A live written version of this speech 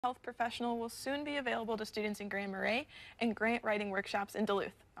Health professional will soon be available to students in Grand Marais and grant writing workshops in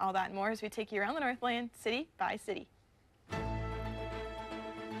Duluth. All that and more as we take you around the Northland, city by city.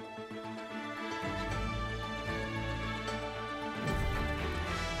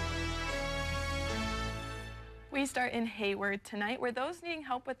 We start in Hayward tonight, where those needing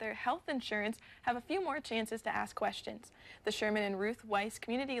help with their health insurance have a few more chances to ask questions. The Sherman and Ruth Weiss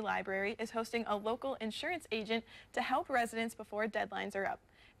Community Library is hosting a local insurance agent to help residents before deadlines are up.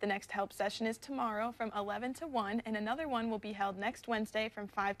 The next help session is tomorrow from 11 to 1, and another one will be held next Wednesday from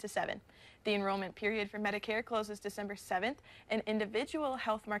 5 to 7. The enrollment period for Medicare closes December 7th, and individual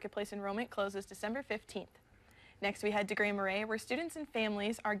health marketplace enrollment closes December 15th. Next, we head to Grand Marais, where students and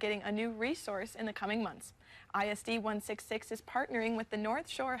families are getting a new resource in the coming months. ISD 166 is partnering with the North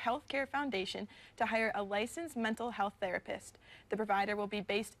Shore Healthcare Foundation to hire a licensed mental health therapist. The provider will be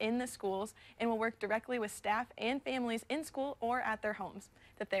based in the schools and will work directly with staff and families in school or at their homes.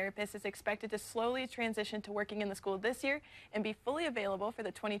 The therapist is expected to slowly transition to working in the school this year and be fully available for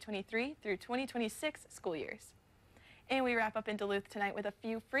the 2023 through 2026 school years. And we wrap up in Duluth tonight with a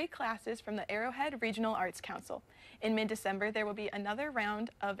few free classes from the Arrowhead Regional Arts Council. In mid-December, there will be another round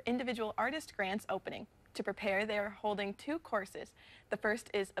of individual artist grants opening. To prepare, they are holding 2 courses. The first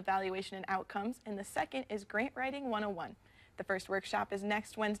is Evaluation and Outcomes, and the second is Grant Writing 101. The first workshop is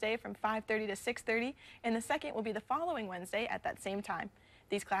next Wednesday from 5:30 to 6:30, and the second will be the following Wednesday at that same time.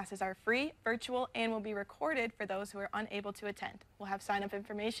 These classes are free, virtual, and will be recorded for those who are unable to attend. We'll have sign-up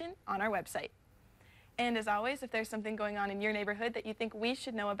information on our website. And as always, if there's something going on in your neighborhood that you think we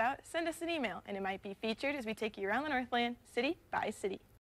should know about, send us an email, and it might be featured as we take you around the Northland, city by city.